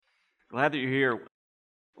Glad that you're here.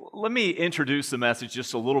 Let me introduce the message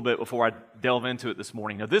just a little bit before I delve into it this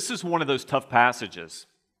morning. Now, this is one of those tough passages.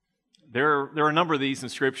 There are a number of these in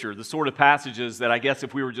Scripture, the sort of passages that I guess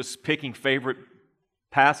if we were just picking favorite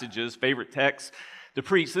passages, favorite texts to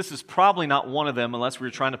preach, this is probably not one of them unless we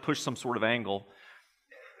were trying to push some sort of angle.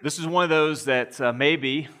 This is one of those that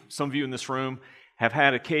maybe some of you in this room have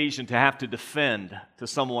had occasion to have to defend to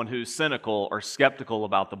someone who's cynical or skeptical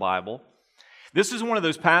about the Bible. This is one of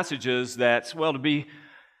those passages that, well, to be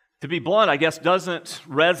blunt, I guess, doesn't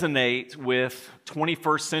resonate with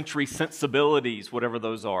 21st century sensibilities, whatever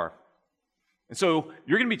those are. And so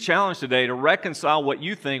you're going to be challenged today to reconcile what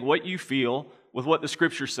you think, what you feel, with what the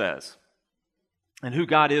Scripture says and who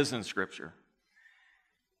God is in Scripture.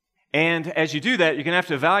 And as you do that, you're going to have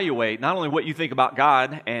to evaluate not only what you think about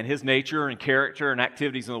God and His nature and character and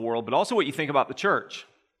activities in the world, but also what you think about the church.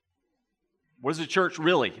 What is the church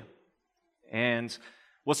really? And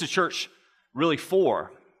what's the church really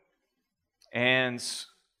for? And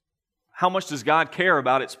how much does God care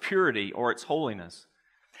about its purity or its holiness?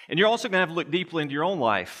 And you're also going to have to look deeply into your own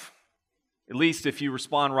life. At least if you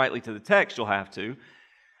respond rightly to the text, you'll have to,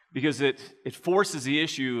 because it forces the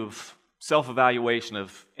issue of self-evaluation,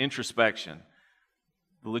 of introspection,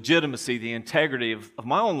 the legitimacy, the integrity of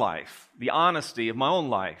my own life, the honesty of my own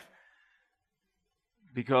life.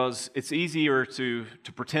 Because it's easier to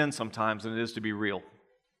pretend sometimes than it is to be real.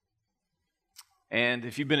 And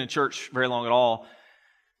if you've been in church very long at all,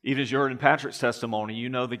 even as you heard in Patrick's testimony, you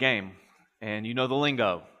know the game, and you know the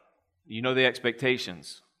lingo, you know the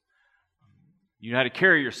expectations. You know how to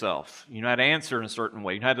carry yourself, you know how to answer in a certain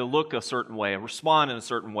way, you know how to look a certain way, respond in a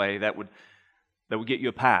certain way that would get you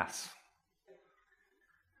a pass.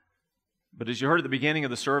 But as you heard at the beginning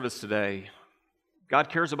of the service today, God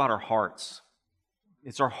cares about our hearts.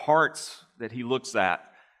 It's our hearts that He looks at,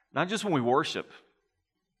 not just when we worship,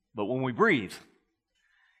 but when we breathe.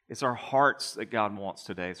 It's our hearts that God wants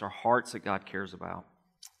today. It's our hearts that God cares about.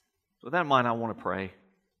 So with that in mind, I want to pray.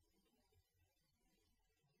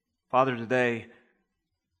 Father, today,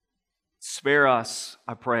 spare us,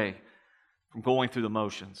 I pray, from going through the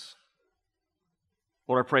motions.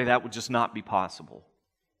 Lord, I pray that would just not be possible.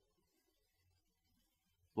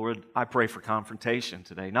 Lord, I pray for confrontation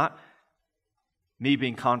today, not me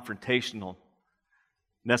being confrontational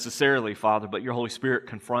necessarily, Father, but your Holy Spirit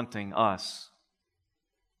confronting us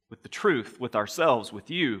with the truth, with ourselves,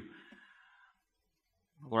 with you.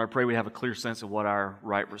 Lord, I pray we have a clear sense of what our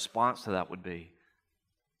right response to that would be.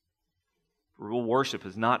 For real worship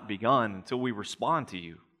has not begun until we respond to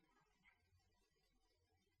you,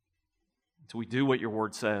 until we do what your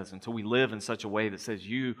word says, until we live in such a way that says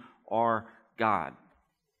you are God.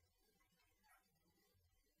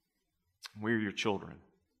 We're your children.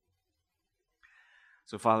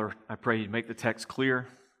 So, Father, I pray you make the text clear.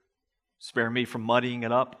 Spare me from muddying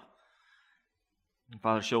it up. And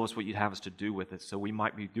Father, show us what you'd have us to do with it so we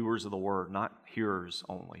might be doers of the word, not hearers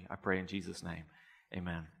only. I pray in Jesus' name.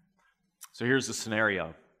 Amen. So here's the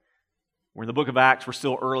scenario. We're in the book of Acts. We're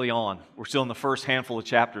still early on. We're still in the first handful of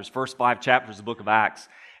chapters, first 5 chapters of the book of Acts.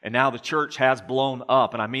 And now the church has blown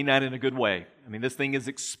up, and I mean that in a good way. I mean, this thing is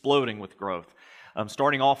exploding with growth.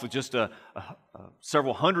 Starting off with just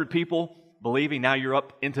several hundred people believing. Now you're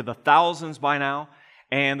up into the thousands by now.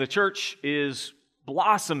 And the church is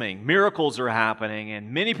blossoming. Miracles are happening.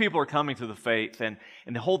 And many people are coming to the faith. And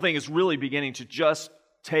the whole thing is really beginning to just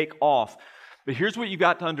take off. But here's what you've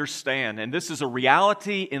got to understand. And this is a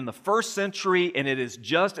reality in the first century. And it is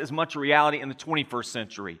just as much a reality in the 21st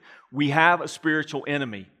century. We have a spiritual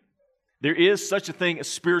enemy. There is such a thing as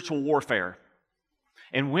spiritual warfare.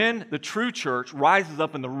 And when the true church rises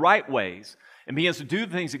up in the right ways and begins to do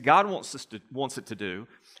the things that God wants it to do,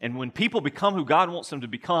 and when people become who God wants them to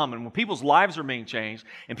become, and when people's lives are being changed,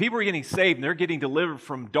 and people are getting saved and they're getting delivered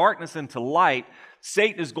from darkness into light,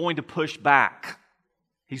 Satan is going to push back.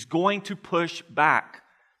 He's going to push back.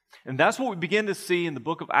 And that's what we begin to see in the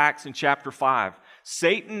book of Acts in chapter 5.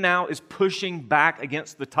 Satan now is pushing back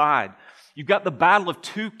against the tide. You've got the battle of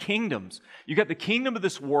two kingdoms. You've got the kingdom of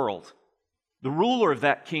this world. The ruler of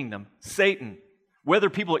that kingdom, Satan,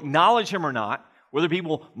 whether people acknowledge him or not, whether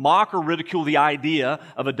people mock or ridicule the idea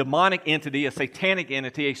of a demonic entity, a satanic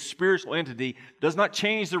entity, a spiritual entity, does not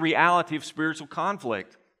change the reality of spiritual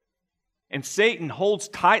conflict. And Satan holds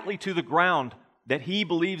tightly to the ground that he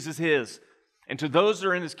believes is his, and to those that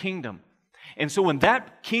are in his kingdom. And so when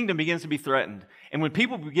that kingdom begins to be threatened, and when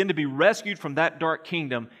people begin to be rescued from that dark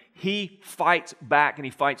kingdom, he fights back, and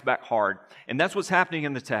he fights back hard. And that's what's happening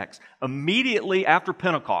in the text. Immediately after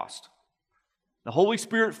Pentecost, the Holy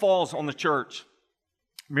Spirit falls on the church.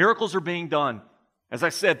 Miracles are being done. As I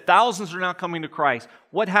said, thousands are now coming to Christ.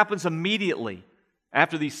 What happens immediately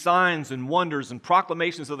after these signs and wonders and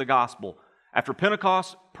proclamations of the gospel? After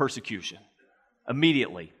Pentecost, persecution.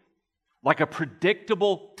 Immediately. Like a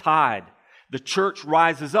predictable tide, the church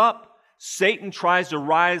rises up. Satan tries to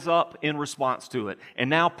rise up in response to it. And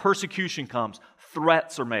now persecution comes.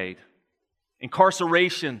 Threats are made.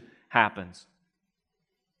 Incarceration happens.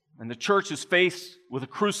 And the church is faced with a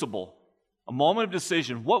crucible, a moment of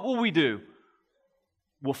decision. What will we do?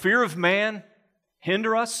 Will fear of man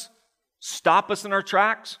hinder us, stop us in our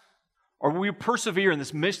tracks? Or will we persevere in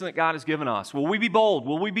this mission that God has given us? Will we be bold?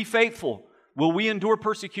 Will we be faithful? Will we endure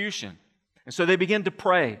persecution? And so they begin to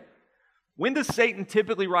pray. When does Satan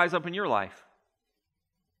typically rise up in your life?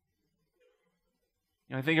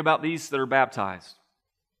 Think about these that are baptized.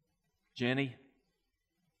 Jenny,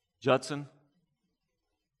 Judson.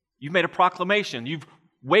 You've made a proclamation. You've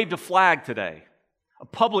waved a flag today, a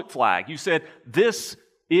public flag. You said, this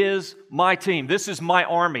is my team. This is my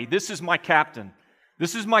army. This is my captain.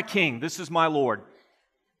 This is my king. This is my Lord.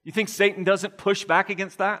 You think Satan doesn't push back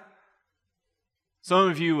against that? Some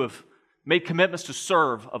of you have made commitments to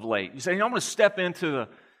serve of late. You say, I'm going to step into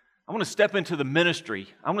the ministry.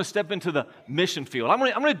 I'm going to step into the mission field. I'm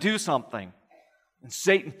going to do something. And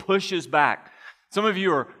Satan pushes back. Some of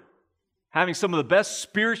you are having some of the best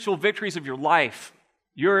spiritual victories of your life.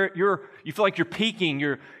 You feel like you're peaking,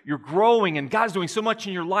 you're growing, and God's doing so much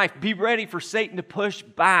in your life. Be ready for Satan to push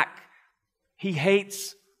back. He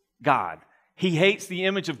hates God. He hates the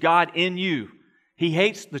image of God in you. He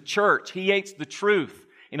hates the church. He hates the truth.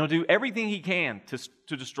 And he'll do everything he can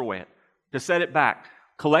to destroy it, to set it back.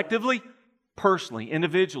 Collectively, personally,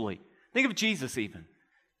 individually. Think of Jesus even.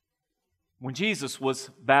 When Jesus was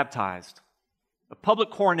baptized, a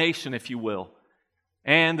public coronation, if you will,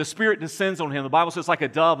 and the Spirit descends on him. The Bible says like a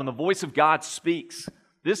dove, and the voice of God speaks.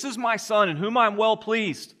 This is my Son in whom I'm well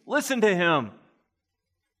pleased. Listen to him.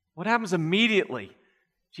 What happens immediately?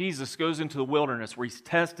 Jesus goes into the wilderness where he's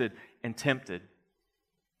tested and tempted.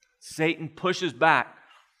 Satan pushes back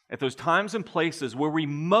at those times and places where we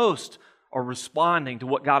most are responding to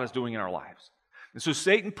what God is doing in our lives. And so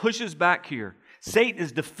Satan pushes back here. Satan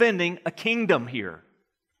is defending a kingdom here.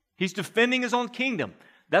 He's defending his own kingdom.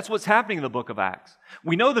 That's what's happening in the book of Acts.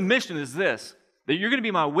 We know the mission is this, that you're going to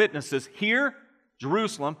be my witnesses here,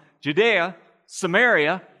 Jerusalem, Judea,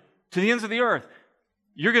 Samaria, to the ends of the earth.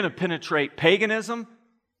 You're going to penetrate paganism.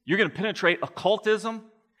 You're going to penetrate occultism.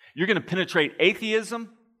 You're going to penetrate atheism.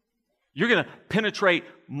 You're going to penetrate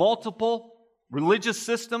multiple religious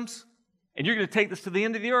systems. And you're going to take this to the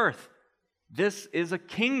end of the earth. This is a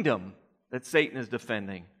kingdom that Satan is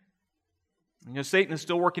defending. Satan is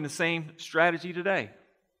still working the same strategy today,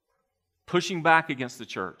 pushing back against the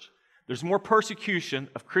church. There's more persecution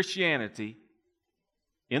of Christianity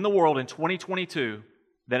in the world in 2022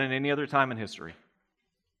 than at any other time in history.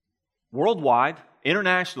 Worldwide,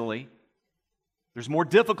 internationally, there's more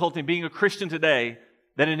difficulty in being a Christian today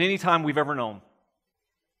than at any time we've ever known.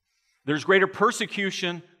 There's greater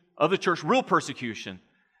persecution of the church, real persecution,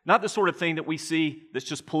 not the sort of thing that we see that's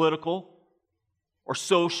just political or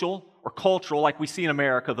social or cultural like we see in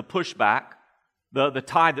America, the pushback, the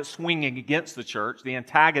tide that's swinging against the church, the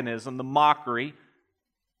antagonism, the mockery,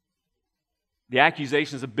 the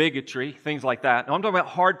accusations of bigotry, things like that. No, I'm talking about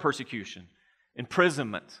hard persecution,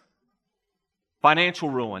 imprisonment, financial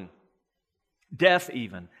ruin, death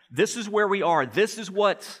even. This is where we are. This is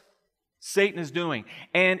what Satan is doing.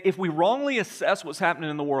 And if we wrongly assess what's happening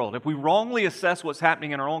in the world, if we wrongly assess what's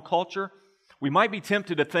happening in our own culture, we might be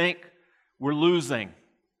tempted to think we're losing.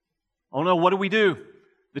 Oh no, what do?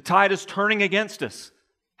 The tide is turning against us.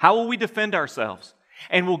 How will we defend ourselves?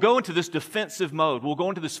 And we'll go into this defensive mode. We'll go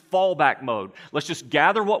into this fallback mode. Let's just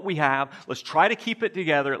gather what we have. Let's try to keep it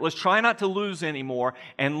together. Let's try not to lose anymore.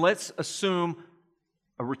 And let's assume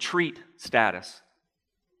a retreat status.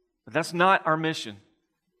 But that's not our mission.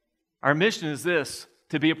 Our mission is this,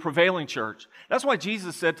 to be a prevailing church. That's why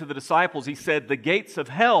Jesus said to the disciples, He said, the gates of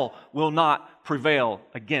hell will not prevail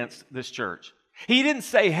against this church. He didn't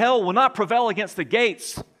say hell will not prevail against the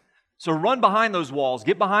gates. So run behind those walls,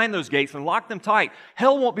 get behind those gates and lock them tight.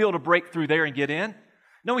 Hell won't be able to break through there and get in.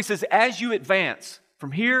 No, He says, as you advance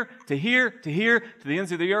from here to here to here to the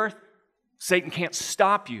ends of the earth, Satan can't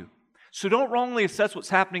stop you. So don't wrongly assess what's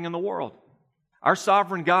happening in the world. Our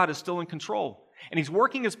sovereign God is still in control. And He's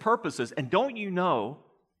working His purposes. And don't you know,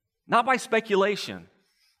 not by speculation,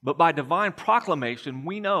 but by divine proclamation,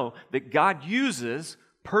 we know that God uses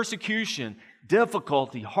persecution,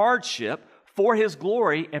 difficulty, hardship for His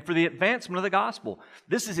glory and for the advancement of the gospel.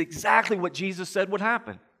 This is exactly what Jesus said would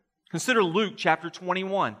happen. Consider Luke chapter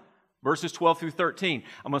 21. Verses 12 through 13.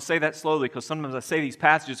 I'm going to say that slowly because sometimes I say these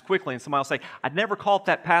passages quickly and somebody will say, I'd never caught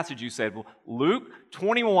that passage you said. Well, Luke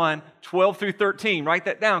 21, 12 through 13. Write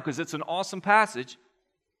that down because it's an awesome passage.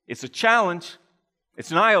 It's a challenge. It's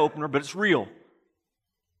an eye-opener, but it's real.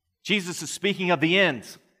 Jesus is speaking of the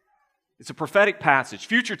end. It's a prophetic passage,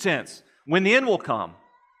 future tense, when the end will come.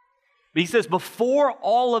 But he says, before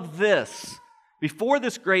all of this, before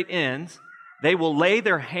this great end, they will lay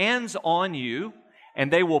their hands on you,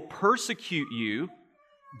 and they will persecute you,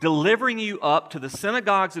 delivering you up to the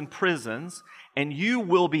synagogues and prisons, and you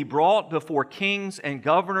will be brought before kings and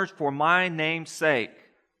governors for my name's sake.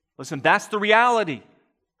 Listen, that's the reality.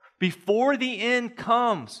 Before the end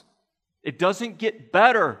comes, it doesn't get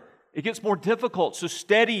better. It gets more difficult. So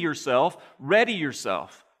steady yourself, ready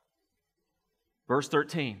yourself. Verse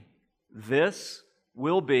 13, this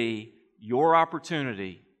will be your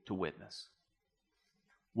opportunity to witness.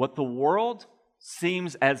 What the world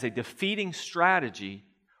seems as a defeating strategy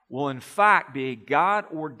will in fact be a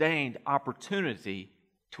God-ordained opportunity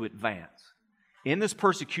to advance. In this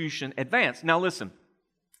persecution, advance. Now listen,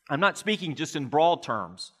 I'm not speaking just in broad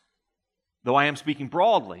terms, though I am speaking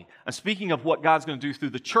broadly. I'm speaking of what God's going to do through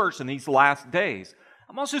the church in these last days.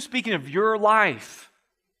 I'm also speaking of your life.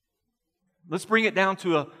 Let's bring it down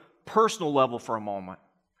to a personal level for a moment.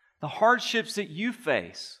 The hardships that you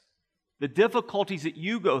face, the difficulties that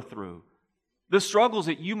you go through, the struggles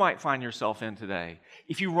that you might find yourself in today.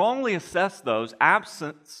 If you wrongly assess those,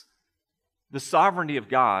 absence the sovereignty of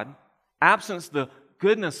God, absence the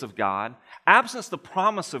goodness of God, absence the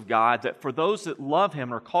promise of God that for those that love Him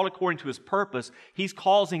and are called according to His purpose, He's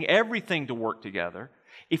causing everything to work together.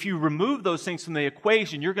 If you remove those things from the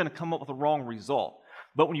equation, you're going to come up with a wrong result.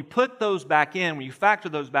 But when you put those back in, when you factor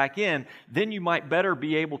those back in, then you might better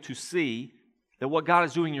be able to see that what God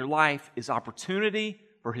is doing in your life is opportunity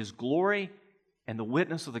for His glory and the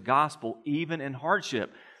witness of the gospel, even in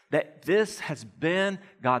hardship. That this has been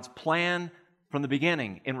God's plan from the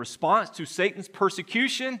beginning. In response to Satan's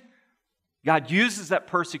persecution, God uses that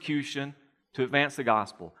persecution to advance the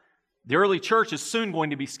gospel. The early church is soon going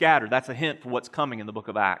to be scattered. That's a hint for what's coming in the book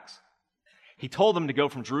of Acts. He told them to go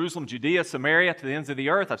from Jerusalem, Judea, Samaria to the ends of the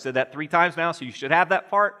earth. I've said that 3 times now, so you should have that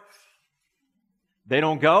part. They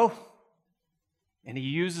don't go. And He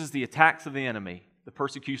uses the attacks of the enemy, the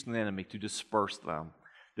persecution of the enemy, to disperse them.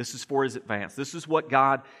 This is for His advance. This is what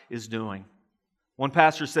God is doing. One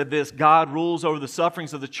pastor said this, God rules over the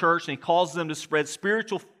sufferings of the church, and He calls them to spread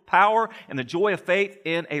spiritual power and the joy of faith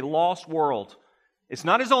in a lost world. It's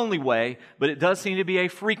not His only way, but it does seem to be a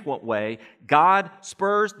frequent way. God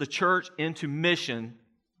spurs the church into mission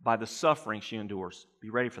by the suffering she endures. Be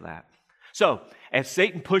ready for that. So, as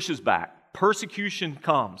Satan pushes back, persecution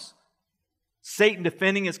comes. Satan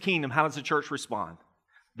defending his kingdom, how does the church respond?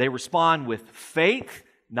 They respond with faith,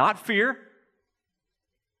 not fear.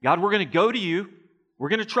 God, we're going to go to You. We're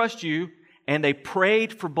going to trust You. And they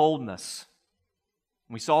prayed for boldness.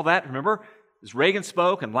 We saw that, remember? As Reagan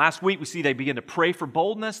spoke, and last week we see they begin to pray for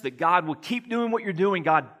boldness, that God will keep doing what You're doing.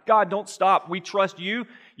 God, don't stop. We trust You.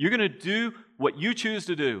 You're going to do what You choose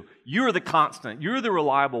to do. You're the constant. You're the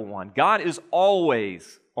reliable one. God is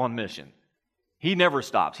always on mission. He never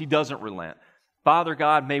stops. He doesn't relent. Father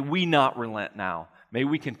God, may we not relent now. May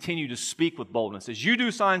we continue to speak with boldness. As You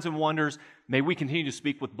do signs and wonders, may we continue to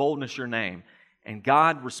speak with boldness Your name. And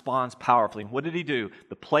God responds powerfully. And what did He do?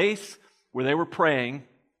 The place where they were praying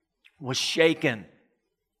was shaken,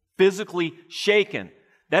 physically shaken.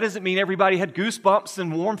 That doesn't mean everybody had goosebumps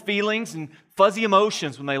and warm feelings and fuzzy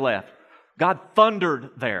emotions when they left. God thundered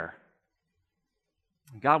there.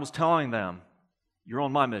 And God was telling them, you're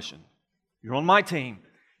on my mission. You're on my team.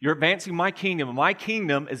 You're advancing my kingdom. And my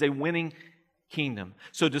kingdom is a winning kingdom.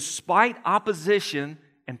 So despite opposition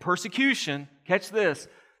and persecution, catch this,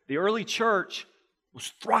 the early church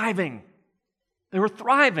was thriving. They were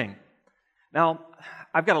thriving. Now,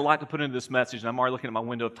 I've got a lot to put into this message, and I'm already looking at my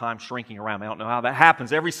window of time shrinking around. I don't know how that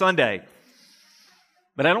happens every Sunday.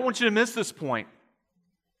 But I don't want you to miss this point.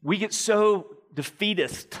 We get so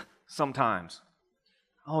defeatist sometimes.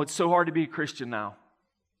 Oh, it's so hard to be a Christian now.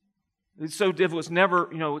 It's so difficult.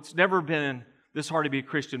 It's never been this hard to be a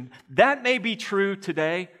Christian. That may be true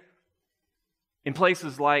today in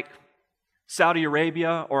places like Saudi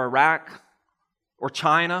Arabia or Iraq or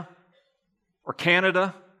China or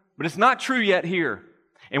Canada, but it's not true yet here.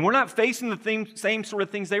 And we're not facing the same sort of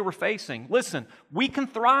things they were facing. Listen, we can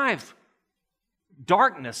thrive.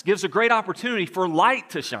 Darkness gives a great opportunity for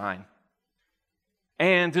light to shine.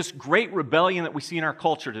 And this great rebellion that we see in our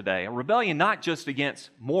culture today, a rebellion not just against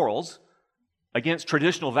morals, against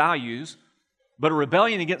traditional values, but a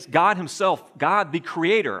rebellion against God Himself, God the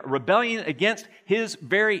Creator, a rebellion against His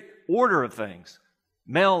very order of things,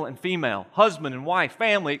 male and female, husband and wife,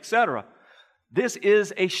 family, etc. This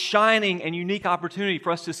is a shining and unique opportunity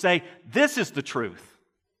for us to say, this is the truth.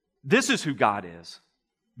 This is who God is.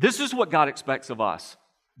 This is what God expects of us.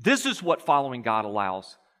 This is what following God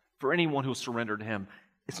allows for anyone who will surrender to Him.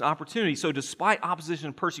 It's an opportunity. So despite opposition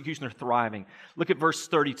and persecution, they're thriving. Look at verse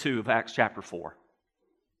 32 of Acts chapter 4.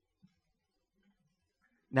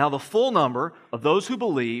 Now the full number of those who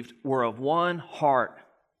believed were of one heart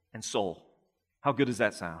and soul. How good does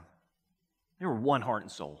that sound? They were one heart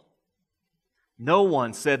and soul. No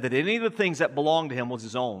one said that any of the things that belonged to him was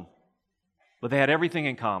his own, but they had everything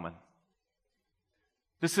in common.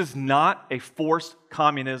 This is not a forced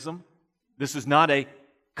communism. This is not a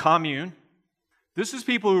commune. This is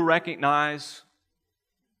people who recognize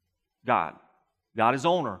God. God as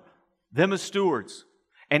owner, them as stewards,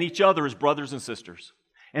 and each other as brothers and sisters.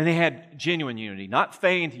 And they had genuine unity, not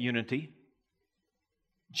feigned unity.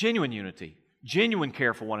 Genuine unity, genuine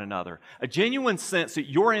care for one another, a genuine sense that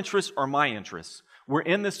your interests are my interests. We're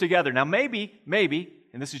in this together. Now maybe,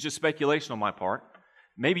 and this is just speculation on my part,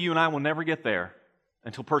 maybe you and I will never get there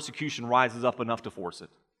until persecution rises up enough to force it.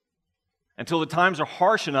 Until the times are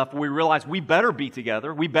harsh enough where we realize we better be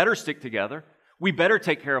together, we better stick together, we better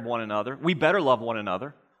take care of one another, we better love one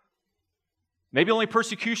another. Maybe only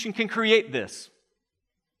persecution can create this.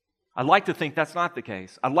 I'd like to think that's not the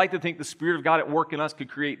case. I'd like to think the Spirit of God at work in us could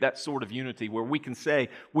create that sort of unity where we can say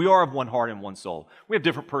we are of one heart and one soul. We have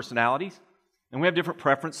different personalities, and we have different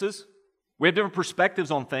preferences. We have different perspectives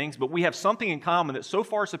on things, but we have something in common that's so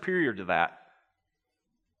far superior to that.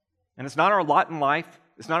 And it's not our lot in life.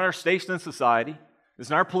 It's not our station in society. It's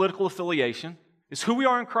not our political affiliation. It's who we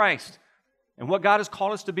are in Christ and what God has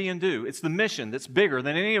called us to be and do. It's the mission that's bigger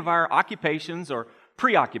than any of our occupations or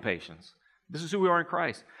preoccupations. This is who we are in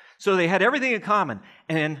Christ. So they had everything in common.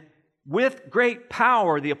 And with great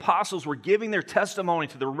power, the apostles were giving their testimony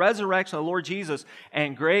to the resurrection of the Lord Jesus,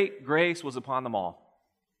 and great grace was upon them all.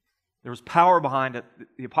 There was power behind it.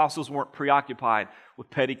 The apostles weren't preoccupied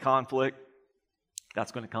with petty conflict.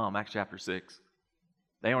 That's going to come, Acts chapter 6.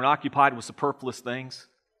 They weren't occupied with superfluous things.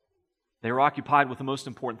 They were occupied with the most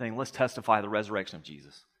important thing. Let's testify the resurrection of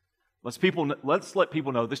Jesus. Let's let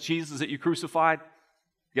people know this Jesus that you crucified,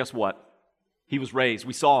 guess what? He was raised.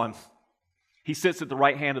 We saw him. He sits at the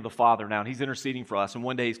right hand of the Father now, and he's interceding for us, and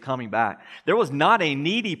one day he's coming back. There was not a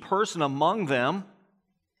needy person among them,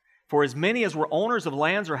 for as many as were owners of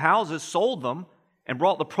lands or houses sold them and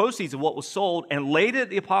brought the proceeds of what was sold and laid it at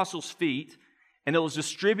the apostles' feet, and it was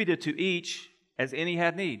distributed to each as any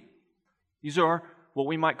had need. These are what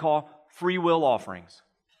we might call free will offerings.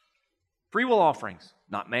 Free will offerings,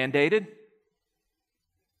 not mandated,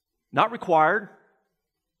 not required,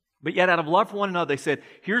 but yet out of love for one another, they said,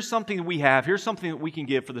 here's something that we have, here's something that we can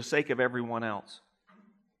give for the sake of everyone else.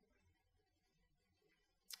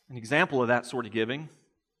 An example of that sort of giving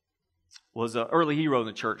was an early hero in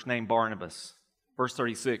the church named Barnabas. Verse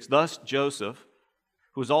 36, thus Joseph,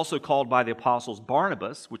 who was also called by the apostles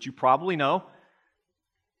Barnabas, which you probably know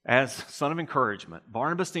as son of encouragement,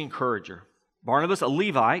 Barnabas the encourager. Barnabas, a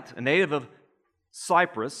Levite, a native of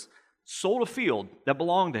Cyprus, sold a field that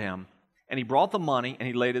belonged to him, and he brought the money and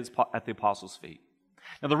he laid it at the apostles' feet.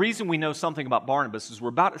 Now, the reason we know something about Barnabas is we're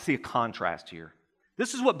about to see a contrast here.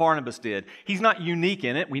 This is what Barnabas did. He's not unique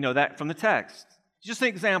in it. We know that from the text. Just an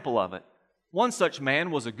example of it. One such man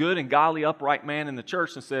was a good and godly, upright man in the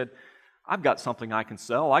church and said, I've got something I can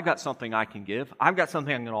sell. I've got something I can give. I've got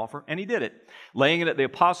something I can offer. And he did it. Laying it at the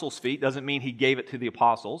apostles' feet doesn't mean he gave it to the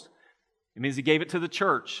apostles. It means he gave it to the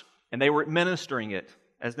church, and they were administering it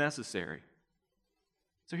as necessary.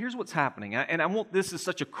 So here's what's happening, and this is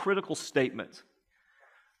such a critical statement.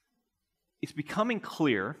 It's becoming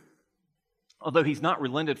clear, although he's not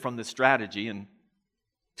relented from this strategy in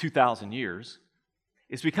 2,000 years,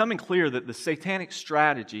 it's becoming clear that the satanic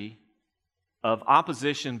strategy of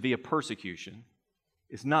opposition via persecution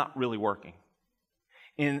is not really working.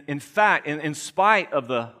 In fact, in spite of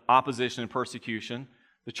the opposition and persecution,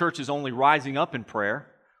 the church is only rising up in prayer,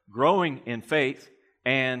 growing in faith,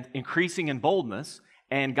 and increasing in boldness,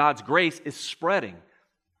 and God's grace is spreading.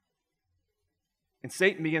 And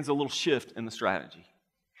Satan begins a little shift in the strategy.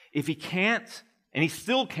 If he can't, and he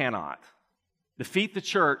still cannot, defeat the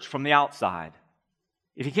church from the outside,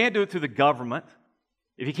 if he can't do it through the government,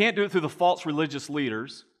 if he can't do it through the false religious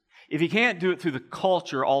leaders, if he can't do it through the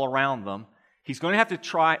culture all around them, he's going to have to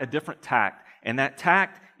try a different tact, and that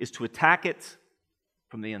tact is to attack it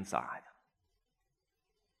from the inside.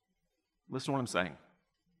 Listen to what I'm saying.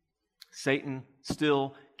 Satan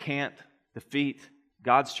still can't defeat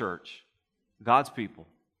God's church, God's people,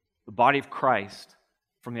 the body of Christ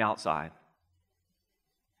from the outside.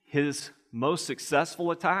 his most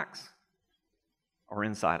successful attacks are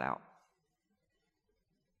inside out.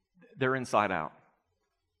 They're inside out.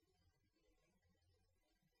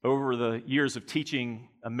 Over the years of teaching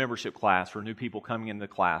a membership class for new people coming into the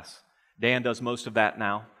class, Dan does most of that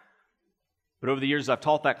now. But over the years I've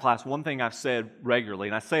taught that class, one thing I've said regularly,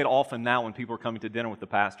 and I say it often now when people are coming to dinner with the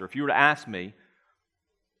pastor, if you were to ask me,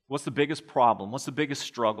 what's the biggest problem? What's the biggest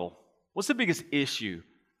struggle? What's the biggest issue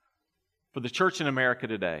for the church in America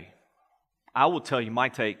today? I will tell you my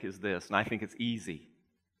take is this, and I think it's easy.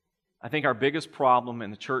 I think our biggest problem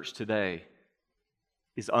in the church today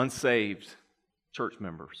is unsaved church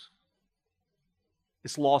members.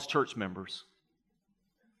 It's lost church members.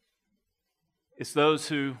 It's those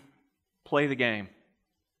who play the game,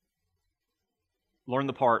 learn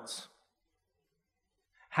the parts,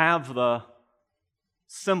 have the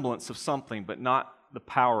semblance of something, but not the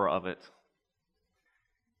power of it.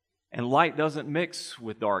 And light doesn't mix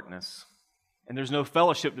with darkness. And there's no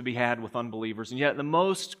fellowship to be had with unbelievers. And yet at the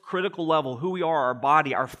most critical level, who we are, our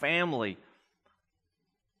body, our family,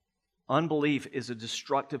 unbelief is a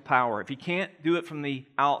destructive power. If he can't do it from the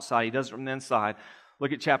outside, he does it from the inside.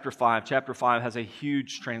 Look at chapter 5. Chapter 5 has a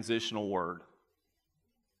huge transitional word.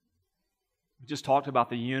 We just talked about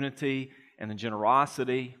the unity and the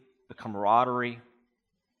generosity, the camaraderie,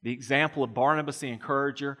 the example of Barnabas the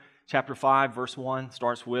encourager. Chapter 5, verse 1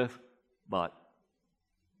 starts with, but.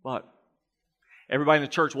 Everybody in the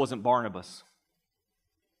church wasn't Barnabas.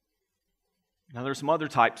 Now there's some other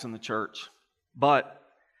types in the church. But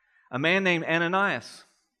a man named Ananias,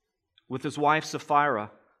 with his wife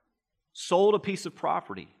Sapphira, sold a piece of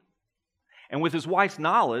property. And with his wife's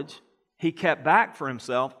knowledge, he kept back for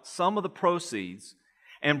himself some of the proceeds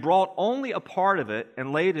and brought only a part of it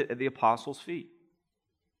and laid it at the apostles' feet.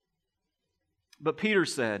 But Peter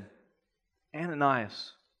said,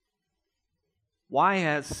 Ananias, why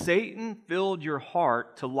has Satan filled your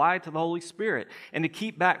heart to lie to the Holy Spirit and to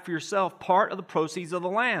keep back for yourself part of the proceeds of the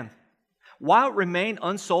land? While it remained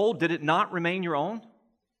unsold, did it not remain your own?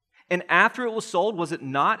 And after it was sold, was it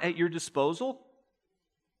not at your disposal?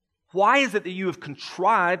 Why is it that you have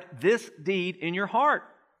contrived this deed in your heart?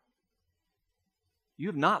 You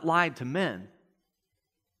have not lied to men,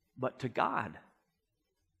 but to God.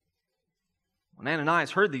 When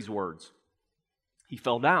Ananias heard these words, he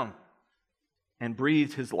fell down and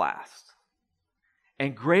breathed his last.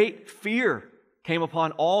 And great fear came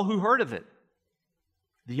upon all who heard of it.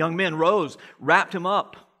 The young men rose, wrapped him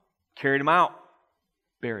up, carried him out,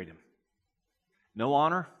 buried him. No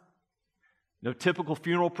honor, no typical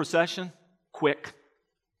funeral procession, quick,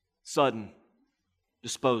 sudden,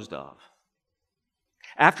 disposed of.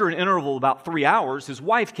 After an interval of about 3 hours, his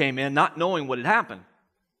wife came in, not knowing what had happened.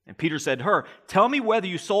 And Peter said to her, tell me whether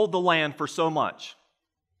you sold the land for so much.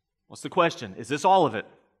 What's the question? Is this all of it?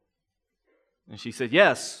 And she said,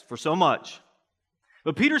 yes, for so much.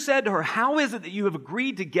 But Peter said to her, how is it that you have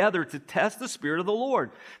agreed together to test the Spirit of the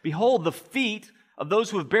Lord? Behold, the feet of those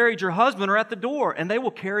who have buried your husband are at the door, and they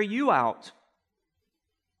will carry you out.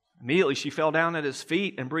 Immediately she fell down at his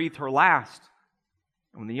feet and breathed her last.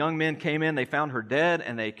 And when the young men came in, they found her dead,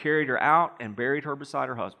 and they carried her out and buried her beside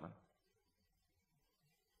her husband.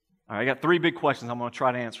 All right, I got 3 big questions I'm going to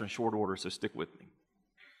try to answer in short order, so stick with me.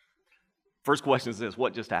 First question is this: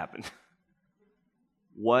 what just happened?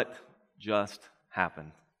 What just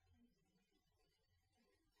happened?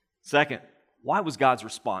 Second, why was God's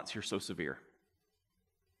response here so severe?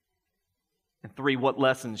 And 3, what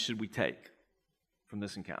lessons should we take from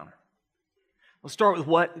this encounter? Let's start with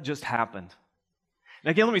what just happened.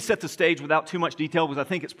 Now again, let me set the stage without too much detail because I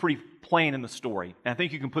think it's pretty plain in the story. And I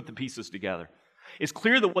think you can put the pieces together. It's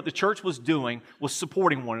clear that what the church was doing was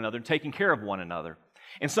supporting one another and taking care of one another.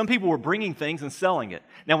 And some people were bringing things and selling it.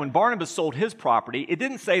 Now, when Barnabas sold his property, it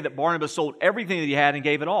didn't say that Barnabas sold everything that he had and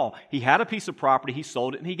gave it all. He had a piece of property, he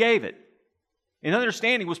sold it, and he gave it. And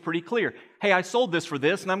understanding was pretty clear. Hey, I sold this for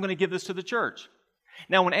this, and I'm going to give this to the church.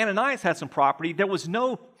 Now, when Ananias had some property, there was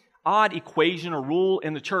no odd equation or rule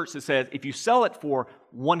in the church that says if you sell it for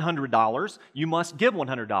 $100, you must give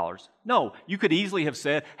 $100. No, you could easily have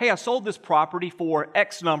said, hey, I sold this property for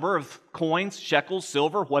X number of coins, shekels,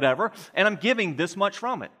 silver, whatever, and I'm giving this much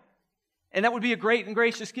from it. And that would be a great and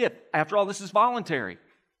gracious gift. After all, this is voluntary.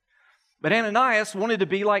 But Ananias wanted to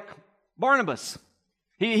be like Barnabas.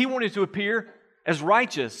 He wanted to appear as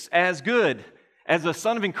righteous, as good, as a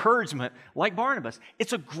son of encouragement like Barnabas.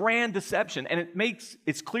 It's a grand deception, and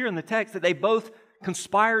it's clear in the text that they both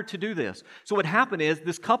conspired to do this. So what happened is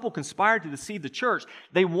this couple conspired to deceive the church.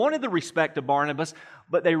 They wanted the respect of Barnabas,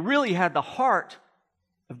 but they really had the heart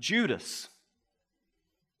of Judas.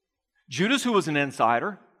 Judas, who was an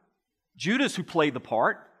insider, Judas, who played the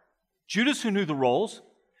part, Judas who knew the roles.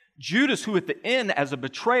 Judas who at the end, as a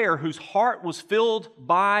betrayer, whose heart was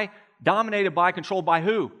dominated by, controlled by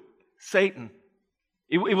who? Satan.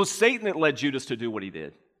 It was Satan that led Judas to do what he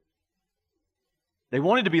did. They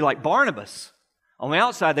wanted to be like Barnabas. On the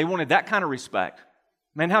outside, they wanted that kind of respect.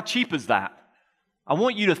 Man, how cheap is that? I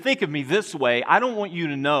want you to think of me this way. I don't want you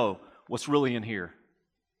to know what's really in here.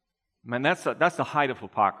 Man, that's the height of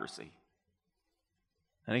hypocrisy.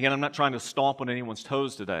 And again, I'm not trying to stomp on anyone's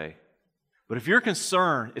toes today. But if you're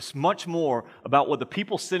concerned, it's much more about what the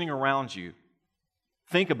people sitting around you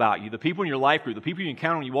think about you, the people in your life group, the people you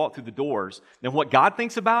encounter when you walk through the doors, than what God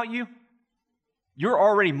thinks about you, you're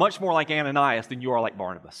already much more like Ananias than you are like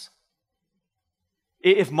Barnabas.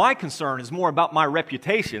 If my concern is more about my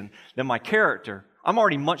reputation than my character, I'm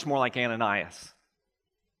already much more like Ananias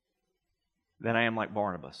than I am like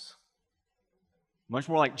Barnabas. Much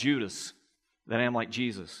more like Judas than I am like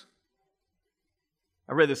Jesus.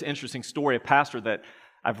 I read this interesting story, a pastor that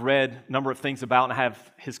I've read a number of things about, and I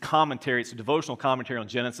have his commentary. It's a devotional commentary on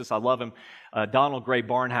Genesis. I love him. Donald Gray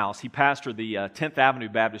Barnhouse. He pastored the 10th Avenue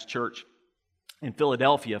Baptist Church in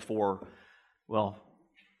Philadelphia for,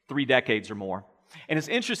 3 decades or more. And it's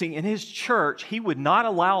interesting, in his church, he would not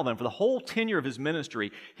allow them, for the whole tenure of his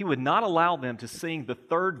ministry, he would not allow them to sing the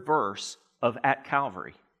 3rd verse of At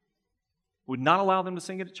Calvary. Would not allow them to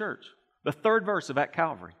sing it at church. The 3rd verse of At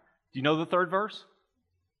Calvary. Do you know the 3rd verse?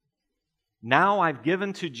 Now I've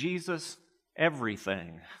given to Jesus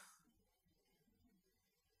everything.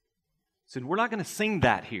 So we're not going to sing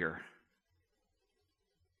that here.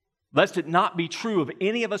 Lest it not be true of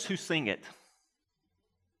any of us who sing it.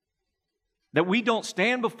 That we don't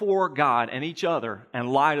stand before God and each other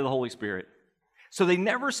and lie to the Holy Spirit. So they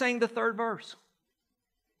never sang the 3rd verse.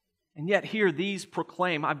 And yet here these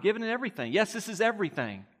proclaim, I've given it everything. Yes, this is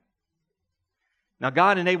everything. Now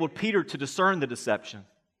God enabled Peter to discern the deception.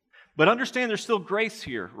 But understand there's still grace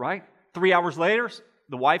here, right? 3 hours later,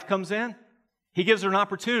 the wife comes in. He gives her an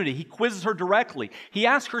opportunity. He quizzes her directly. He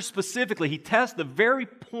asks her specifically. He tests the very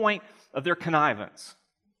point of their connivance,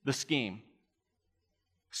 the scheme.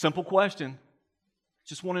 Simple question.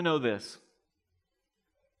 Just want to know this.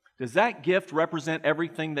 Does that gift represent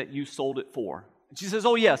everything that you sold it for? And she says,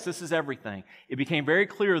 oh yes, this is everything. It became very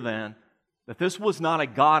clear then that this was not a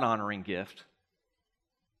God-honoring gift.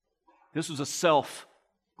 This was a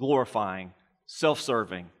self-glorifying,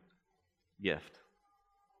 self-serving gift.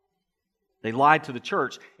 They lied to the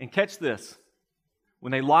church. And catch this.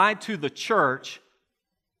 When they lied to the church,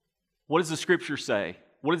 what does the Scripture say?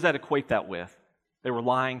 What does that equate that with? They were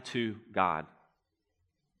lying to God.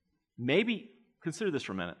 Maybe, consider this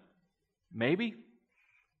for a minute. Maybe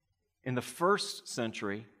in the first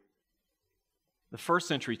century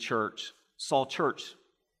church saw church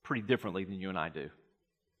pretty differently than you and I do.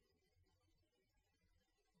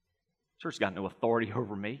 Church got no authority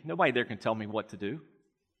over me. Nobody there can tell me what to do.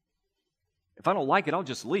 If I don't like it, I'll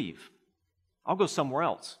just leave. I'll go somewhere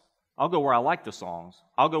else. I'll go where I like the songs.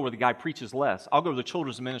 I'll go where the guy preaches less. I'll go where the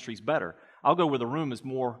children's ministry is better. I'll go where the room is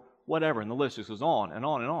more whatever, and the list just goes on and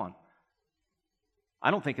on and on. I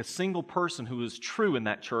don't think a single person who was true in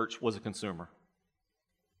that church was a consumer.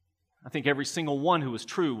 I think every single one who was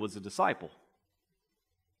true was a disciple.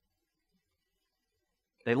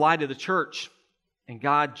 They lied to the church, and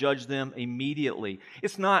God judged them immediately.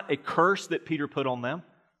 It's not a curse that Peter put on them.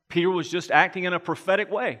 Peter was just acting in a prophetic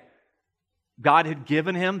way. God had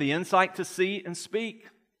given him the insight to see and speak,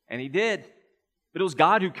 and he did. But it was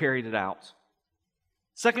God who carried it out.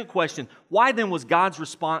 Second question, why then was God's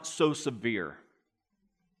response so severe?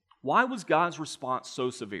 Why was God's response so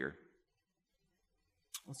severe?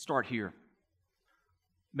 Let's start here.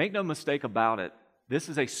 Make no mistake about it, this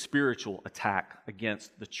is a spiritual attack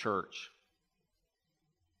against the church.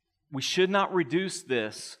 We should not reduce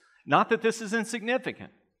this, not that this is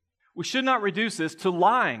insignificant. We should not reduce this to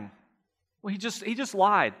lying. Well, he just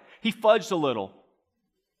lied. He fudged a little.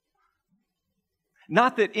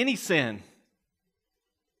 Not that any sin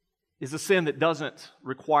is a sin that doesn't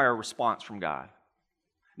require a response from God.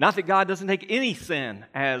 Not that God doesn't take any sin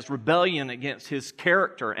as rebellion against His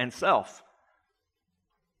character and self.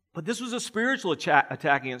 But this was a spiritual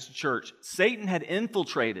attack against the church. Satan had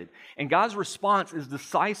infiltrated, and God's response is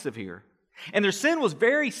decisive here. And their sin was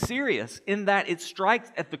very serious in that it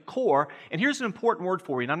strikes at the core. And here's an important word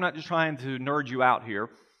for you, and I'm not just trying to nerd you out here.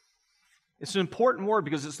 It's an important word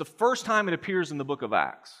because it's the first time it appears in the book of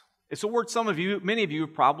Acts. It's a word many of you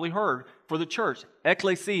have probably heard for the church,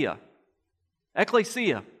 ecclesia.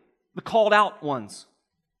 Ecclesia, the called out ones.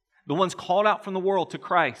 The ones called out from the world to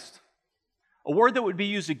Christ. A word that would be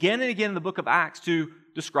used again and again in the book of Acts to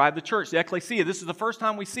describe the church, the ecclesia. This is the first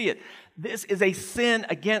time we see it. This is a sin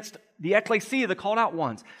against the ecclesia, the called out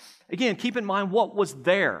ones. Again, keep in mind what was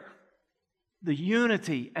there. The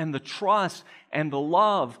unity and the trust and the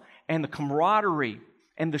love and the camaraderie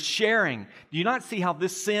and the sharing. Do you not see how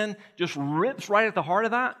this sin just rips right at the heart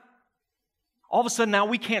of that? All of a sudden now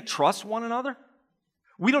we can't trust one another.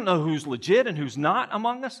 We don't know who's legit and who's not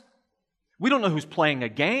among us. We don't know who's playing a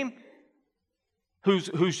game,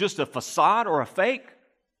 who's just a facade or a fake.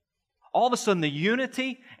 All of a sudden the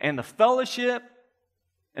unity and the fellowship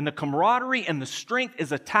and the camaraderie and the strength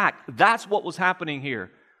is attacked. That's what was happening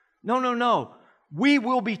here. No. We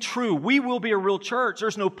will be true. We will be a real church.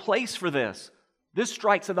 There's no place for this. This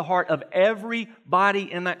strikes at the heart of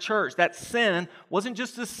everybody in that church. That sin wasn't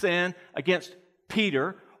just a sin against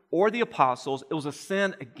Peter or the apostles. It was a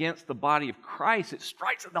sin against the body of Christ. It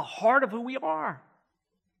strikes at the heart of who we are.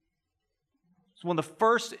 It's one of the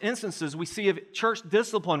first instances we see of church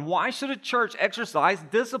discipline. Why should a church exercise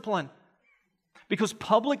discipline? Because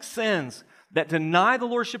public sins that deny the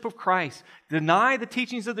lordship of Christ, deny the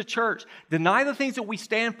teachings of the church, deny the things that we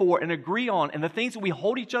stand for and agree on, and the things that we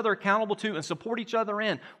hold each other accountable to and support each other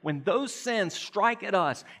in, when those sins strike at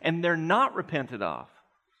us and they're not repented of,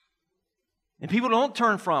 and people don't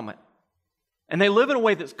turn from it, and they live in a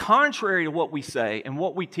way that's contrary to what we say and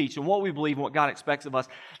what we teach and what we believe and what God expects of us,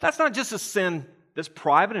 that's not just a sin that's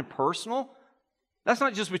private and personal. That's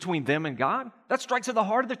not just between them and God. That strikes at the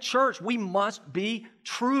heart of the church. We must be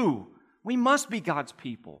true. We must be God's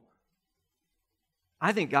people.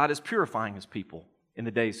 I think God is purifying His people in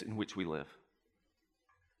the days in which we live.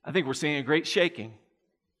 I think we're seeing a great shaking.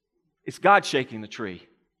 It's God shaking the tree.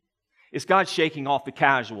 It's God shaking off the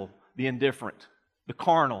casual, the indifferent, the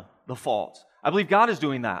carnal, the false. I believe God is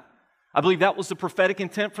doing that. I believe that was the prophetic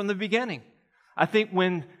intent from the beginning. I think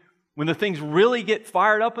when the things really get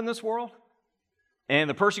fired up in this world and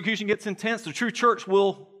the persecution gets intense, the true church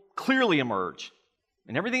will clearly emerge.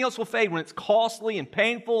 And everything else will fade when it's costly and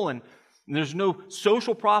painful and there's no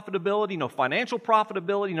social profitability, no financial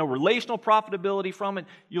profitability, no relational profitability from it.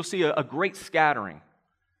 You'll see a great scattering.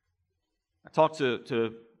 I talk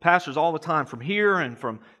to pastors all the time from here and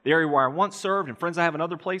from the area where I once served and friends I have in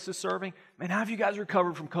other places serving. Man, how have you guys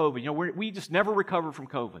recovered from COVID? You know, we just never recovered from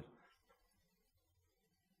COVID.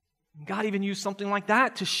 God even used something like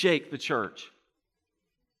that to shake the church.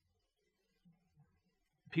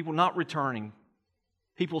 People not returning.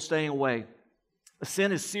 People staying away. The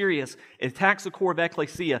sin is serious. It attacks the core of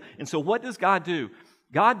ecclesia. And so what does God do?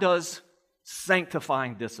 God does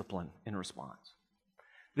sanctifying discipline in response.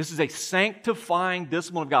 This is a sanctifying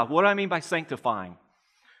discipline of God. What do I mean by sanctifying?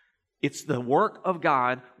 It's the work of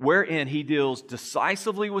God wherein He deals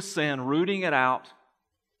decisively with sin, rooting it out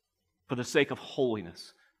for the sake of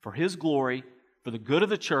holiness, for His glory, for the good of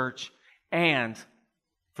the church, and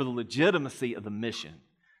for the legitimacy of the mission.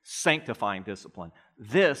 Sanctifying discipline.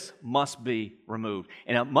 This must be removed.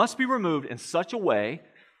 And it must be removed in such a way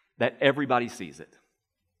that everybody sees it.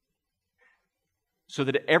 So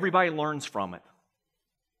that everybody learns from it.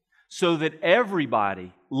 So that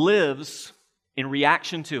everybody lives in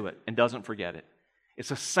reaction to it and doesn't forget it. It's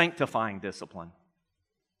a sanctifying discipline.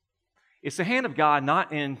 It's the hand of God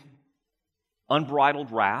not in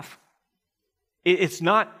unbridled wrath. It's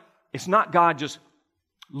not God just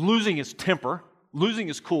losing His temper, losing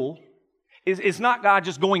His cool. It's not God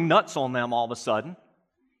just going nuts on them all of a sudden.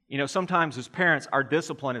 You know, sometimes as parents, our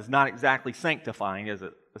discipline is not exactly sanctifying, is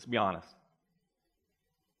it? Let's be honest.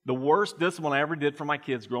 The worst discipline I ever did for my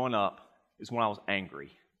kids growing up is when I was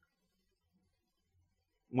angry.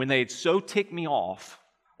 When they had so ticked me off,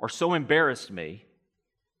 or so embarrassed me,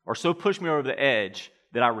 or so pushed me over the edge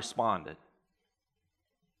that I responded.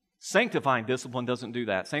 Sanctifying discipline doesn't do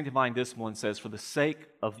that. Sanctifying discipline says, for the sake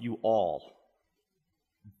of you all,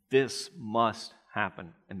 this must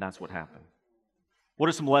happen, and that's what happened. What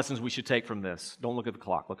are some lessons we should take from this? Don't look at the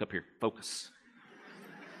clock. Look up here. Focus.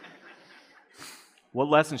 What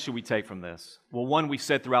lessons should we take from this? Well, one we've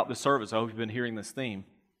said throughout the service. I hope you've been hearing this theme.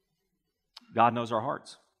 God knows our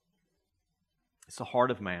hearts. It's the heart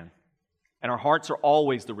of man. And our hearts are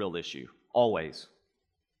always the real issue. Always.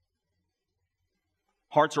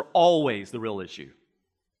 Hearts are always the real issue.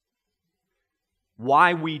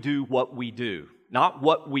 Why we do what we do. Not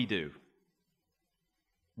what we do.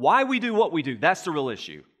 Why we do what we do, that's the real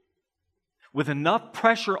issue. With enough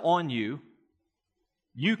pressure on you,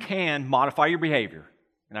 you can modify your behavior.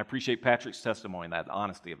 And I appreciate Patrick's testimony, the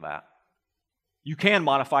honesty of that. You can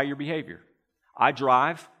modify your behavior. I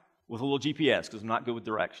drive with a little GPS because I'm not good with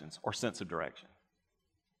directions or sense of direction.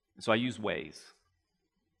 And so I use Waze.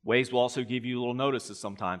 Waze will also give you little notices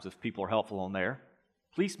sometimes if people are helpful on there.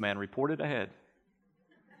 Policeman reported ahead.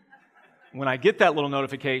 When I get that little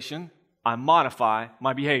notification, I modify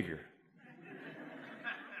my behavior.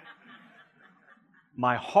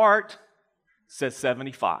 My heart says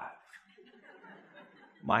 75.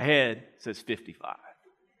 My head says 55.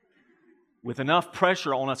 With enough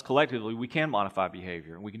pressure on us collectively, we can modify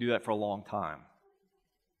behavior, and we can do that for a long time.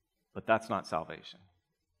 But that's not salvation.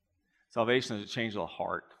 Salvation is a change of the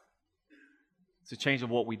heart. It's a change of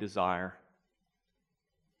what we desire,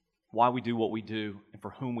 why we do what we do, and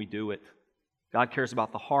for whom we do it. God cares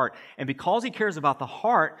about the heart. And because He cares about the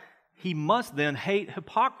heart, He must then hate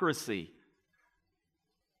hypocrisy.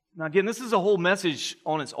 Now again, this is a whole message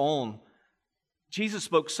on its own. Jesus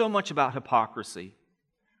spoke so much about hypocrisy.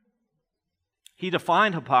 He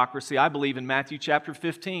defined hypocrisy, I believe, in Matthew chapter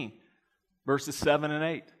 15, verses 7 and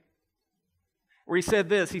 8. Where He said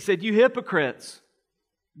this, He said, "You hypocrites,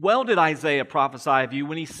 well did Isaiah prophesy of you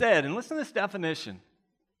when he said," and listen to this definition,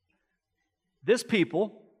 "This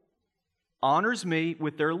people honors me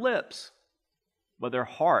with their lips, but their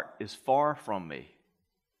heart is far from me."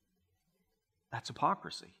 That's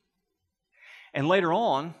hypocrisy. And later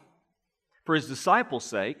on, for His disciples'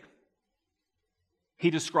 sake, He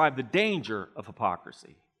described the danger of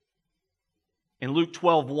hypocrisy. In Luke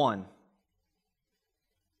 12:1,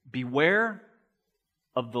 "Beware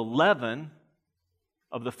of the leaven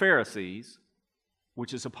of the Pharisees,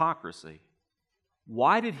 which is hypocrisy."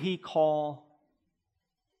 Why did He call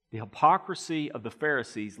the hypocrisy of the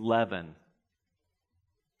Pharisees leaven?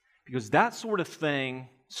 Because that sort of thing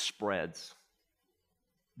spreads.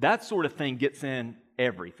 That sort of thing gets in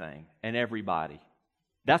everything and everybody.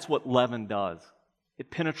 That's what leaven does. It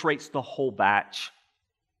penetrates the whole batch.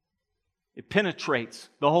 It penetrates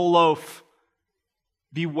the whole loaf.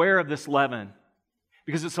 Beware of this leaven,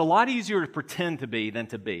 because it's a lot easier to pretend to be than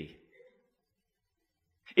to be.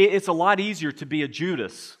 It's a lot easier to be a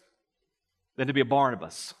Judas than to be a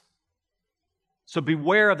Barnabas. So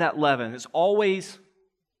beware of that leaven. It's always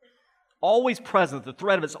present. The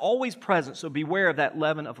threat of it's always present, so beware of that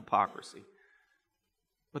leaven of hypocrisy.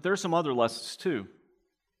 But there are some other lessons too.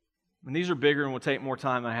 And these are bigger and will take more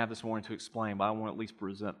time than I have this morning to explain, but I want to at least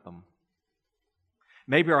present them.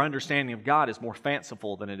 Maybe our understanding of God is more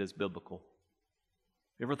fanciful than it is biblical.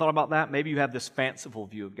 You ever thought about that? Maybe you have this fanciful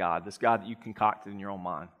view of God, this God that you concocted in your own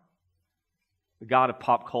mind. The God of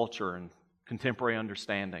pop culture and contemporary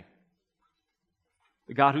understanding.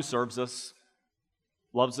 The God who serves us,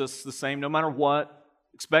 loves us the same no matter what,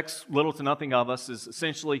 expects little to nothing of us, is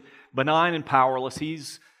essentially benign and powerless.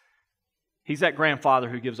 He's that grandfather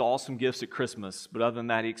who gives awesome gifts at Christmas, but other than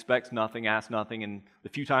that, He expects nothing, asks nothing, and the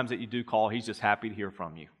few times that you do call, He's just happy to hear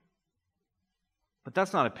from you. But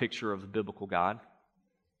that's not a picture of the biblical God.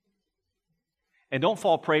 And don't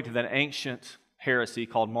fall prey to that ancient heresy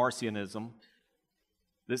called Marcionism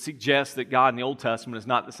that suggests that God in the Old Testament is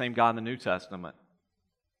not the same God in the New Testament.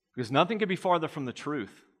 Because nothing could be farther from the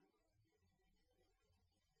truth.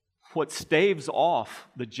 What staves off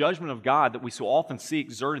the judgment of God that we so often see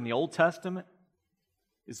exerted in the Old Testament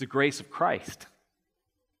is the grace of Christ.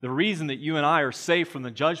 The reason that you and I are safe from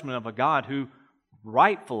the judgment of a God who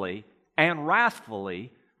rightfully and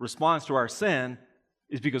wrathfully responds to our sin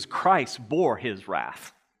is because Christ bore His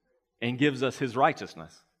wrath and gives us His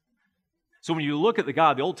righteousness. So when you look at the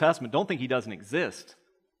God of the Old Testament, don't think He doesn't exist.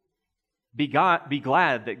 Be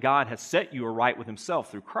glad that God has set you right with Himself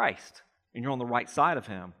through Christ, and you're on the right side of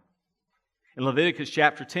Him. In Leviticus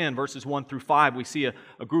chapter 10, verses 1 through 5, we see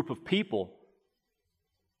a group of people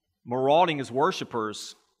marauding as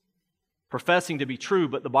worshipers, professing to be true,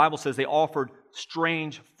 but the Bible says they offered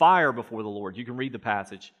strange fire before the Lord. You can read the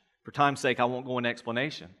passage. For time's sake, I won't go into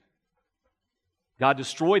explanation. God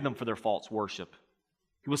destroyed them for their false worship.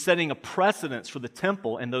 He was setting a precedence for the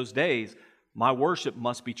temple in those days. My worship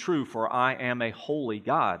must be true, for I am a holy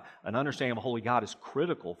God. An understanding of a holy God is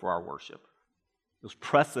critical for our worship. It was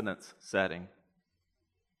precedence setting.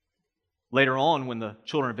 Later on, when the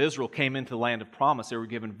children of Israel came into the land of promise, they were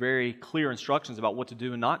given very clear instructions about what to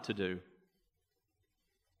do and not to do.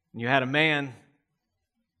 And you had a man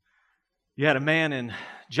in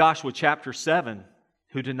Joshua chapter 7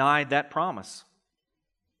 who denied that promise.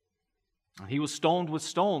 He was stoned with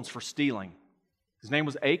stones for stealing. His name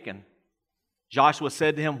was Achan. Joshua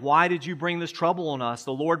said to him, "Why did you bring this trouble on us?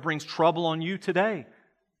 The Lord brings trouble on you today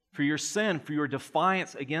for your sin, for your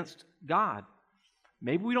defiance against God."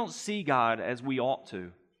 Maybe we don't see God as we ought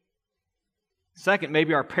to. Second,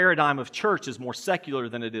 maybe our paradigm of church is more secular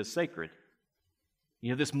than it is sacred.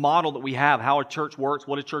 You know, this model that we have, how a church works,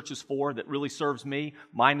 what a church is for, that really serves me,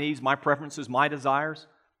 my needs, my preferences, my desires.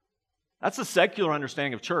 That's a secular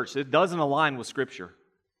understanding of church. It doesn't align with Scripture.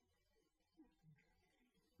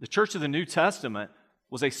 The church of the New Testament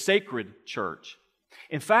was a sacred church.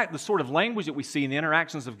 In fact, the sort of language that we see in the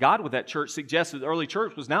interactions of God with that church suggests that the early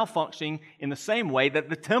church was now functioning in the same way that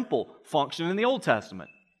the temple functioned in the Old Testament.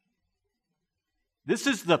 This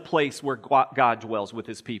is the place where God dwells with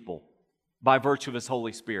His people by virtue of His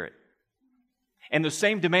Holy Spirit. And the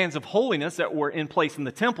same demands of holiness that were in place in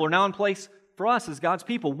the temple are now in place for us as God's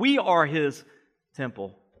people. We are His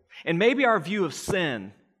temple. And maybe our view of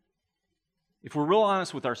sin, if we're real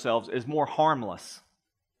honest with ourselves, is more harmless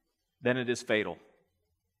than it is fatal.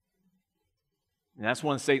 And that's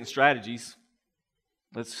one of Satan's strategies.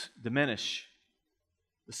 Let's diminish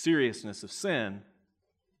the seriousness of sin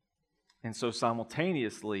and so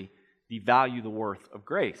simultaneously devalue the worth of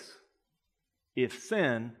grace. If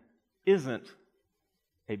sin isn't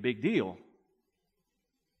a big deal,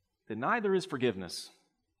 then neither is forgiveness,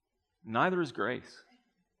 neither is grace.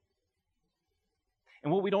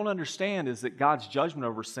 And what we don't understand is that God's judgment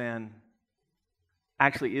over sin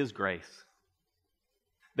actually is grace.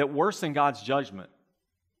 That worse than God's judgment,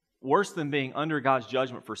 worse than being under God's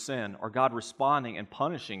judgment for sin, or God responding and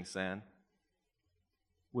punishing sin,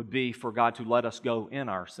 would be for God to let us go in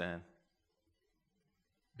our sin.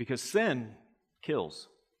 Because sin kills.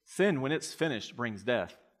 Sin, when it's finished, brings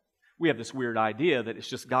death. We have this weird idea that it's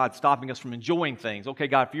just God stopping us from enjoying things. Okay,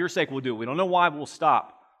 God, for your sake, we'll do it. We don't know why, but we'll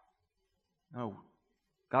stop. No.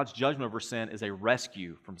 God's judgment over sin is a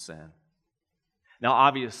rescue from sin. Now,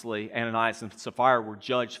 obviously, Ananias and Sapphira were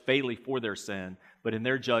judged fatally for their sin, but in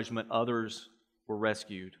their judgment, others were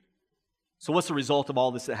rescued. So what's the result of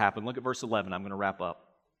all this that happened? Look at verse 11. I'm going to wrap up.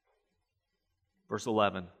 Verse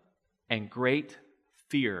 11. And great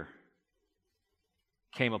fear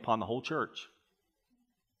came upon the whole church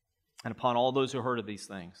and upon all those who heard of these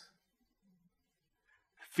things.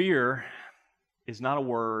 Fear is not a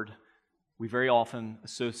word we very often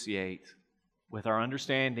associate with our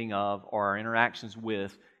understanding of or our interactions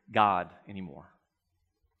with God anymore.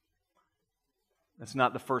 That's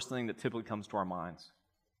not the first thing that typically comes to our minds.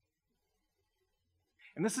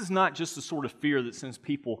 And this is not just the sort of fear that sends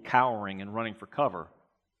people cowering and running for cover.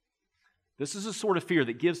 This is a sort of fear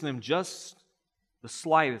that gives them just the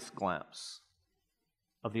slightest glimpse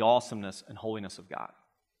of the awesomeness and holiness of God.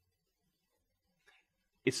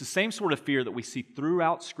 It's the same sort of fear that we see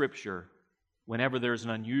throughout Scripture whenever there's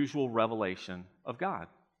an unusual revelation of God.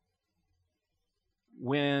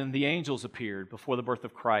 When the angels appeared before the birth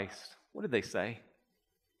of Christ, what did they say?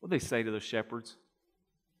 What did they say to those shepherds?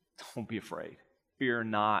 Don't be afraid. Fear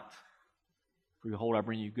not. For behold, I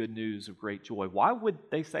bring you good news of great joy. Why would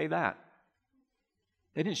they say that?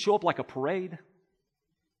 They didn't show up like a parade.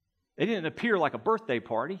 They didn't appear like a birthday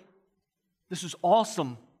party. This is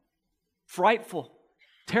awesome, frightful,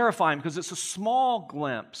 terrifying, because it's a small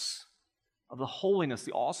glimpse of the holiness,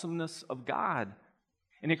 the awesomeness of God.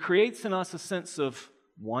 And it creates in us a sense of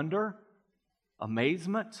wonder,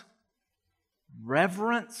 amazement,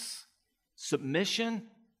 reverence, submission,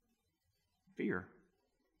 fear.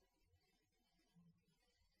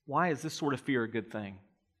 Why is this sort of fear a good thing?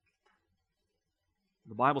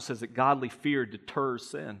 The Bible says that godly fear deters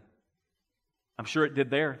sin. I'm sure it did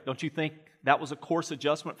there. Don't you think that was a course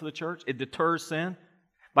adjustment for the church? It deters sin.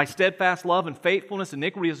 By steadfast love and faithfulness,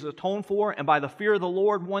 iniquity is atoned for, and by the fear of the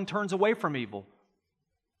Lord, one turns away from evil.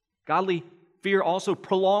 Godly fear also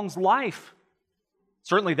prolongs life.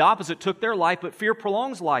 Certainly the opposite took their life, but fear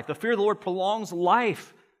prolongs life. The fear of the Lord prolongs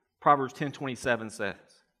life, Proverbs 10:27 says.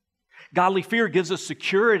 Godly fear gives us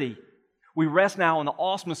security. We rest now in the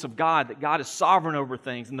awesomeness of God, that God is sovereign over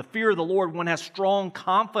things. In the fear of the Lord, one has strong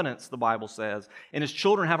confidence, the Bible says, and his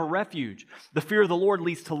children have a refuge. The fear of the Lord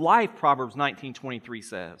leads to life, Proverbs 19:23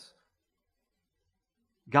 says.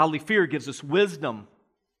 Godly fear gives us wisdom.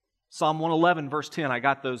 Psalm 111, verse 10. I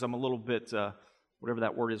got those. I'm a little bit, whatever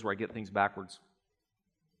that word is where I get things backwards.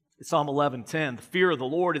 It's Psalm 11:10. The fear of the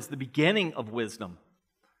Lord is the beginning of wisdom.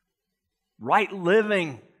 Right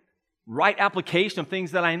living, right application of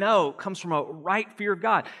things that I know comes from a right fear of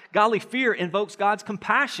God. Godly fear invokes God's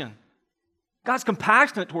compassion. God's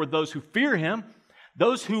compassionate toward those who fear Him,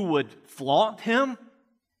 those who would flaunt Him,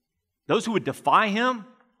 those who would defy Him,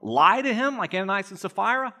 lie to Him like Ananias and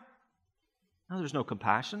Sapphira. No, there's no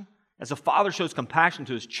compassion. As a father shows compassion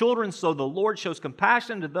to his children, so the Lord shows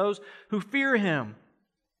compassion to those who fear Him.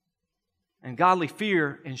 And godly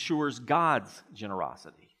fear ensures God's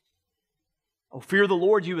generosity. Oh, fear the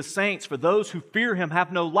Lord, you as saints, for those who fear Him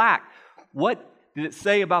have no lack. What did it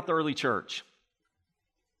say about the early church?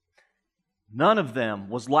 None of them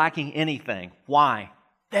was lacking anything. Why?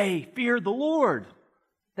 They feared the Lord.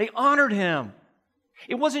 They honored Him.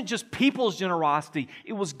 It wasn't just people's generosity.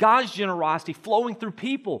 It was God's generosity flowing through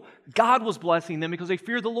people. God was blessing them because they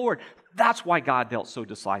feared the Lord. That's why God dealt so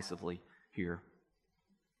decisively here.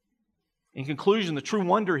 In conclusion, the true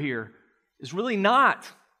wonder here is really not,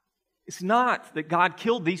 it's not that God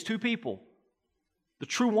killed these two people. The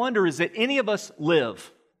true wonder is that any of us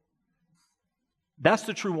live. That's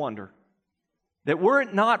the true wonder. That were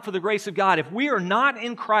it not for the grace of God, if we are not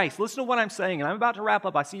in Christ, listen to what I'm saying, and I'm about to wrap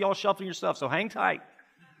up. I see y'all shuffling your stuff, so hang tight.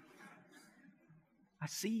 I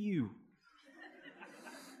see you.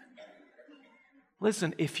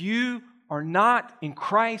 Listen, if you are not in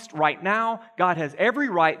Christ right now, God has every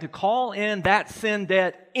right to call in that sin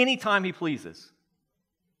debt anytime He pleases.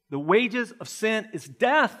 The wages of sin is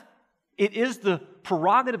death. It is the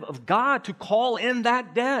prerogative of God to call in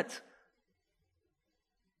that debt.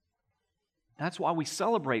 That's why we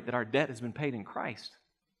celebrate that our debt has been paid in Christ.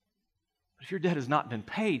 But if your debt has not been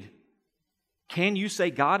paid, can you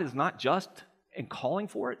say God is not just in calling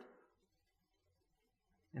for it?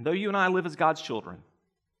 And though you and I live as God's children,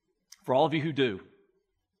 for all of you who do,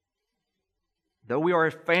 though we are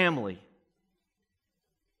a family,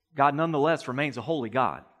 God nonetheless remains a holy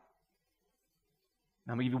God.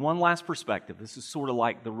 Now, I'm going to give you one last perspective. This is sort of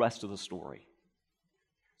like the rest of the story.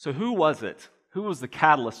 So who was it? Who was the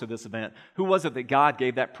catalyst of this event? Who was it that God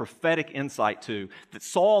gave that prophetic insight to that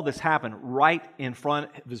saw this happen right in front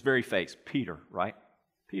of his very face? Peter, right?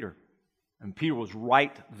 Peter. And Peter was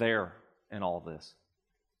right there in all this.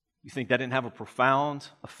 You think that didn't have a profound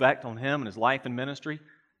effect on him and his life and ministry?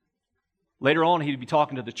 Later on, he'd be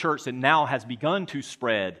talking to the church that now has begun to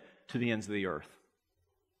spread to the ends of the earth.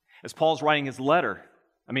 As Paul's writing his letter,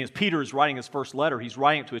 as Peter is writing his first letter, he's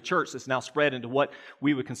writing it to a church that's now spread into what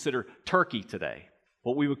we would consider Turkey today,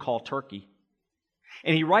 what we would call Turkey.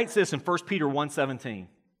 And he writes this in 1 Peter 1:17.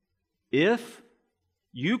 If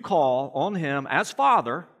you call on him as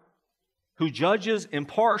Father, who judges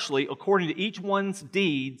impartially according to each one's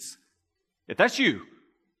deeds, if that's you,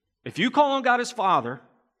 if you call on God as Father,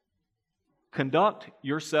 conduct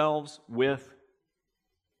yourselves with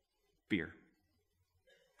fear.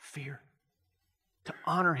 Fear. To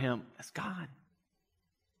honor Him as God.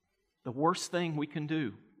 The worst thing we can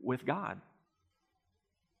do with God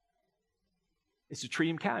is to treat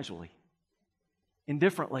Him casually,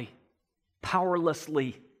 indifferently,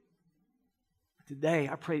 powerlessly. Today,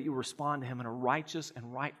 I pray that you respond to Him in a righteous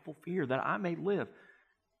and rightful fear that I may live,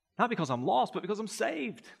 not because I'm lost, but because I'm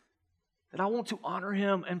saved. That I want to honor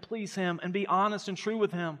Him and please Him and be honest and true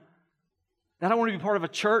with Him. That I want to be part of a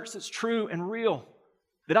church that's true and real.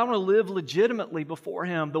 That I want to live legitimately before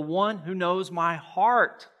Him, the one who knows my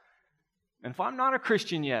heart. And if I'm not a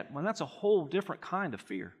Christian yet, well, that's a whole different kind of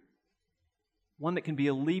fear. One that can be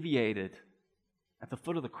alleviated at the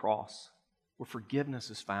foot of the cross, where forgiveness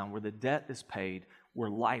is found, where the debt is paid, where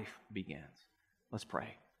life begins. Let's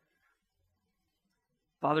pray.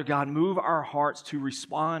 Father God, move our hearts to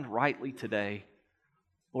respond rightly today.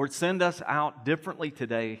 Lord, send us out differently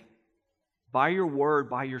today by your word,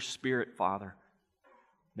 by your Spirit, Father.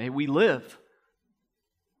 May we live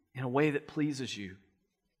in a way that pleases you.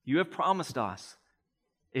 You have promised us,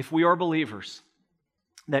 if we are believers,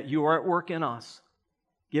 that you are at work in us,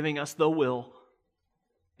 giving us the will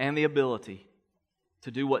and the ability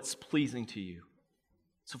to do what's pleasing to you.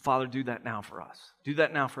 So, Father, do that now for us. Do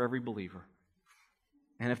that now for every believer.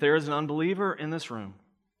 And if there is an unbeliever in this room,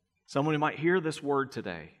 someone who might hear this word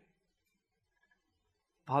today,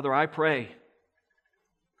 Father, I pray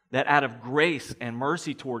that out of grace and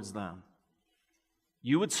mercy towards them,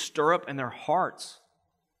 you would stir up in their hearts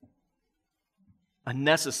a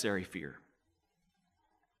necessary fear.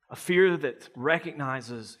 A fear that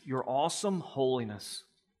recognizes your awesome holiness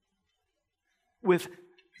with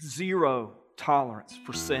zero tolerance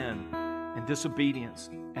for sin and disobedience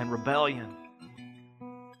and rebellion.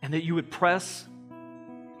 And that you would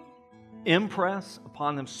impress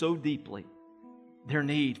upon them so deeply their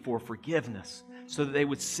need for forgiveness, so that they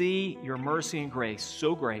would see your mercy and grace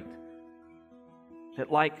so great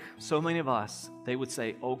that, like so many of us, they would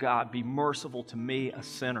say, "Oh God, be merciful to me, a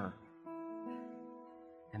sinner."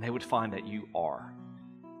 And they would find that you are.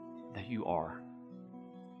 That you are.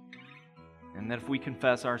 And that if we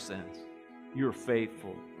confess our sins, you are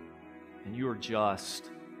faithful and you are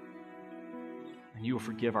just, and you will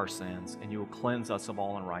forgive our sins and you will cleanse us of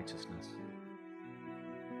all unrighteousness.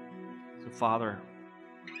 So, Father,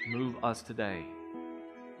 move us today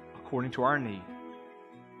according to our need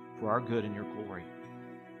for our good and your glory.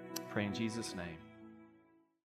 I pray in Jesus' name.